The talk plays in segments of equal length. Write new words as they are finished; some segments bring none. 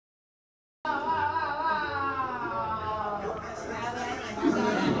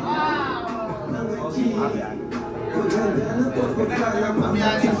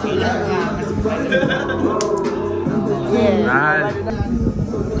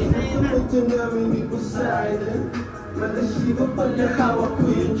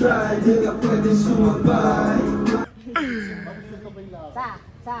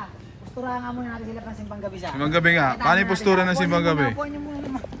Postura nga muna natin sila pang simbang gabi siya. Simbang gabi nga. Paano yung postura ng simbang gabi?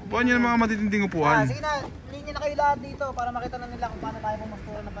 Upuan nyo ng mga matitinding upuan. Sige na, linya na kayo lahat dito para makita na nila kung paano tayo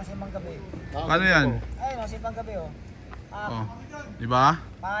pumastura ng pang simbang gabi. Paano yan? Ayun o, simbang gabi o. Diba?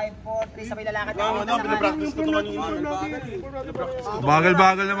 5, 4, 3, sabay lalakad na. Pinapractice ko ito kanina.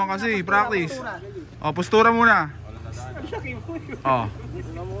 Bagal-bagal naman kasi, practice. O, postura muna. O.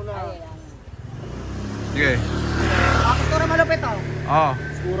 Sige. Postura malupit o. O.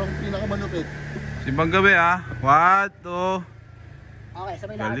 Posturang pinakamalupit. Simbang gabi ah. 1, 2. Okay,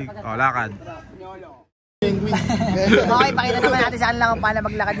 sabay lakad. O, lakad. Okay, pakita naman natin saan lang kung paano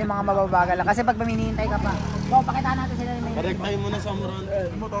maglakad yung mga mababagal lang. Kasi pag paminihintay ka pa. So, pakita natin sila na may... Parektahin mo na sa moron.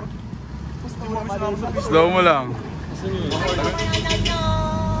 Motor. Slow mo lang.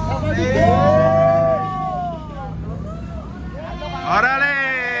 Orale!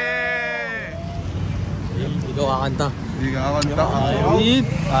 Ikaw kakanta. Hindi ka kakanta.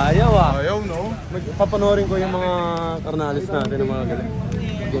 Ayaw ah. Ayaw no? Papanoorin ko yung mga karnalis natin ng mga galing.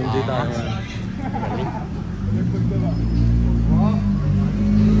 Genji tayo.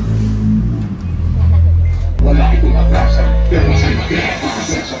 Wala itong atrasan, pero sa'yo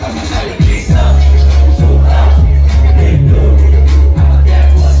pinapakaset sa kamatayan.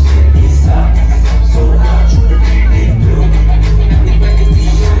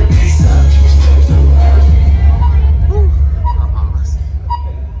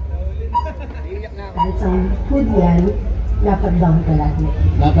 Kahit sa food yan, dapat down ka lagi.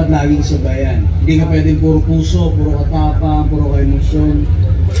 Dapat laging sabayan. Hindi ka pwedeng puro puso, puro katapang, puro emosyon.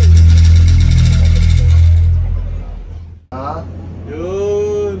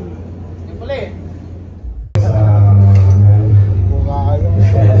 Yun! Yung puli.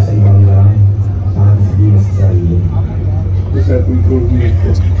 Self-improvement.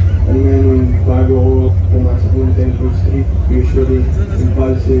 Ano ngayon, bago ako pumasok ng Temple Street, usually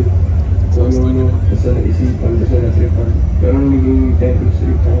impulsive. So ano, basta naisipan, basta natripan. Pero nung naging Temple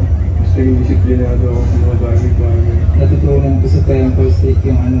Street ako, gusto yung disiplinado ako sa mga bagay-bagay. Natutunan ko sa Temple Street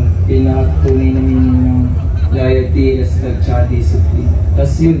yung pinakatunay na meaning ng loyalty, respect, at discipline.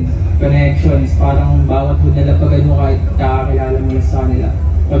 Tapos yun, connections, parang bawat mo nalapagan mo kahit kakakilala mo na sa kanila.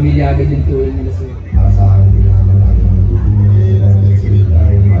 Pamilya agad yung tulad nila sa'yo. Para sa akin,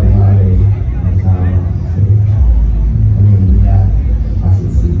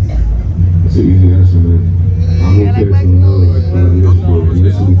 It's an easy answer, man. I'm okay for another like 5 years ago.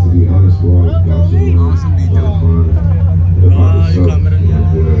 Initially, to be honest, while I was bouncing around, the father son,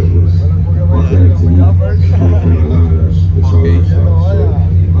 it was authentic to me. That's all I saw.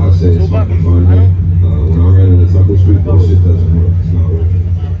 So I say it's fucking fun, man. When I ran in the Temple Street, that shit doesn't work. It's not working.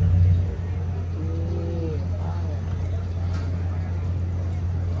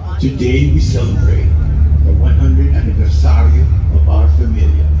 Today we celebrate the 100th anniversary of our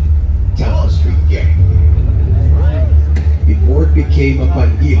familia, Temple Street Gang. Before it became a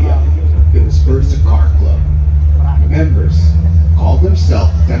pandilla, it was first a car club. Members called themselves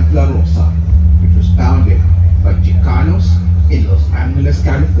Templa Rosa, which was founded by Chicanos in Los Angeles,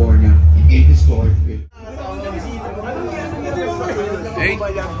 California in historic Philippines. Hey!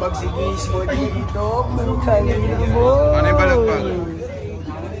 Balagbag si Grace mo dito. Ano yung balagbag?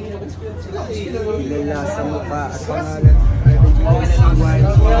 Kilala sa mukha at pangalan.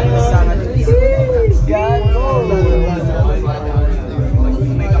 Kasama ng isip ko. Gago!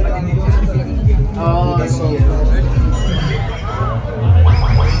 May kapatid din siya. Oo, so...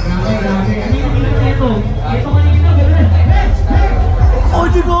 Oh,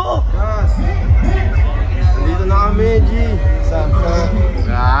 Jigo! Nandito na kami, G. Saan ka?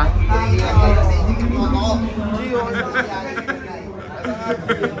 Ha?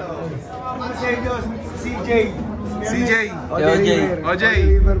 CJ. OJ.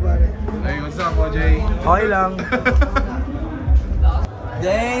 Ay, what's up, OJ? Okay lang.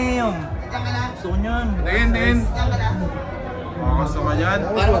 Damn! Gusto ko nyan. Tingin. Gusto ka yan?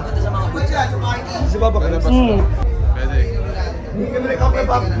 Para magpunta sa mga butya. Si Papa ka na pa. Pwede. Hindi ka na kape,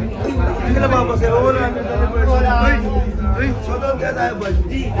 Papa. Hindi ka na Papa sa'yo. Wala. Ay! Shoutout kaya tayo, bud.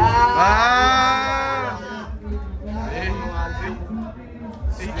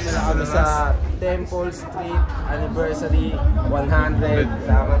 Kami sa Temple Street Anniversary 100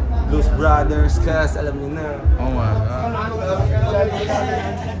 sama Blues Brothers, kasi alam niyo na. Oh my God.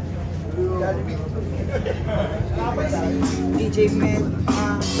 DJ Med,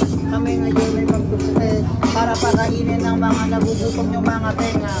 kami ngayon ay magkukulit para pakainin ng mga nagugutom yung mga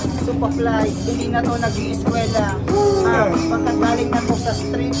tenga. Superfly, hindi na to nag-iiskwela. Pagkagaling na to sa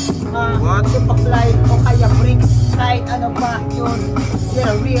street, Superfly o kaya bricks, kahit ano pa yun,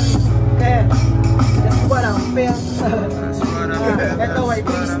 you're real. That's what I feel. Ito ay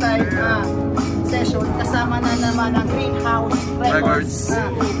freestyle session, kasama na naman ang Greenhouse Records.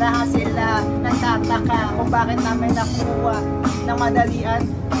 Lahat sila nagtataka kung bakit namin nakuha ng madalian.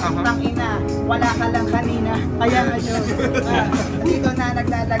 Tangina, wala ka lang kanina. Kaya ngayon, dito na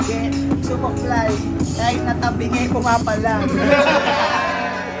naglalagay Superfly, kahit natabingay pumapalang.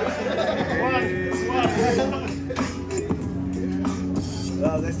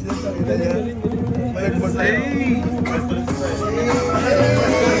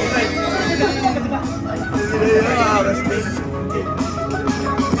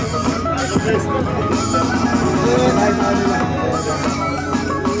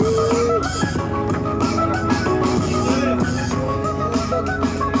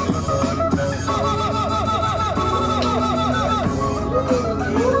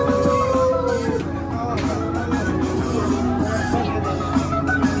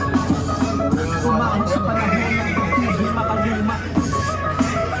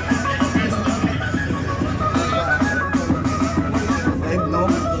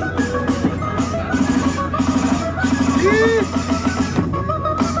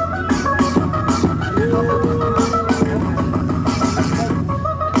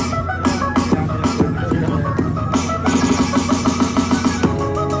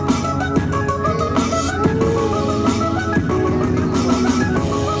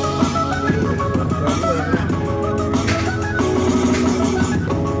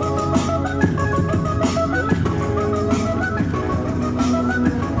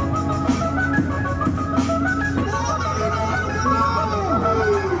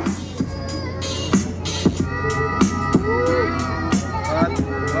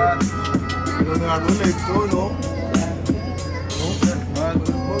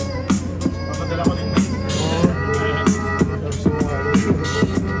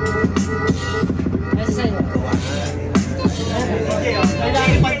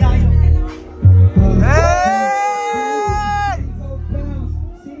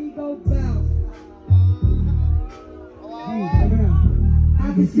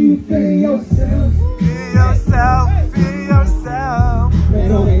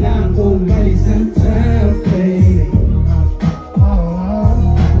 Pero kailangan kong galis ng 12, baby.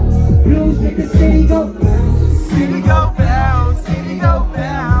 Blues make the city go bounce, city go bounce, city go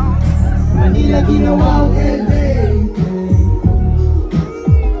bounce. Manila ginawa ang LA.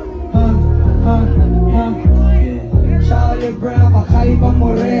 Charlie Brown, kakaibang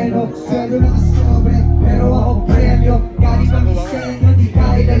moreno. Sweldo na kasobre, pero ako premyo. Galing bang disenyo, di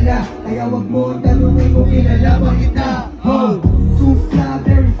kailala. Kaya wag mo tanungin mo kilala ba kita. Too fly,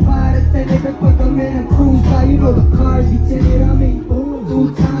 verified at the nigga. Pag kami ng cruise by, you know the cars be tinted on me.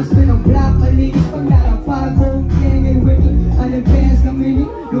 2 times spin ang black, malinis pag narapag mo. Gang and winning, unadvanced na mini.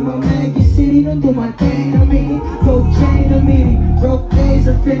 Lumameg yung city nung dumating na mini. Cocaine na mini, broke days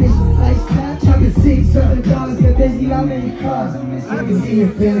are finished. Like Snatch, I can see certain dogs get busy, how many cars I'm missing. I can see you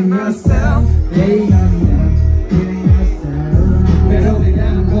feeling yourself, feeling yourself, feeling yourself. Pero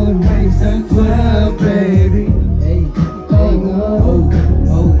kailangan ko raise and 12, baby.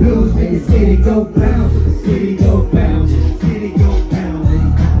 Blues make the city go bounce, the city go bounce, city go bounce.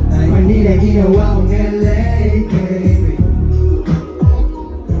 Manila ginawa ang LA, baby.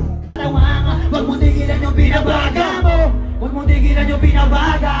 Wag mo tigilan yung binabaga mo. Wag mo tigilan yung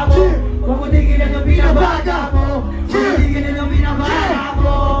binabaga mo. Wag mo tigilan yung binabaga mo. Wag mo tigilan yung binabaga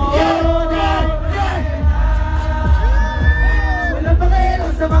mo. Walang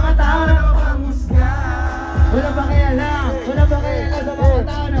pakialam sa mga tao na nakapanghusga. Walang pakialam, walang pakialam sa mga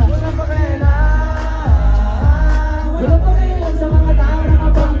tao na walang pakialam. Walang pakialam sa mga tao na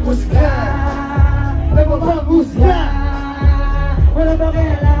nakapanghusga. Nakapanghusga. Walang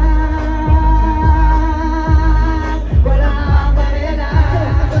pakialam.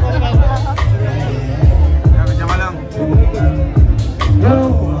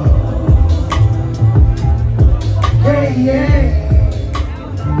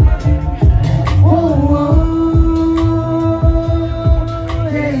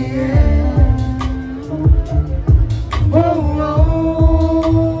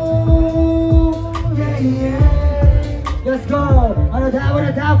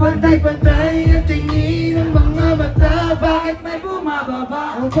 Pantay-pantay ang tingin ng mga mata. Bakit may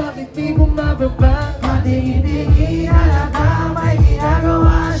bumababa? O bakit may bumababa? Matingin-tingin halata may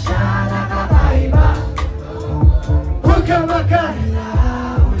ginagawa siya.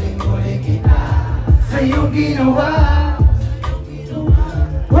 iyong ginawa.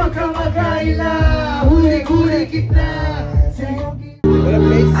 Huwag kang mag-alala, huli-huli kita sa iyong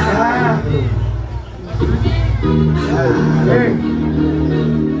ginawa.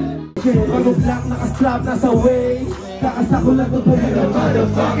 Bago black, naka-strap, nasa way. Kakasako lang ito pero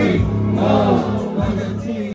motherfucking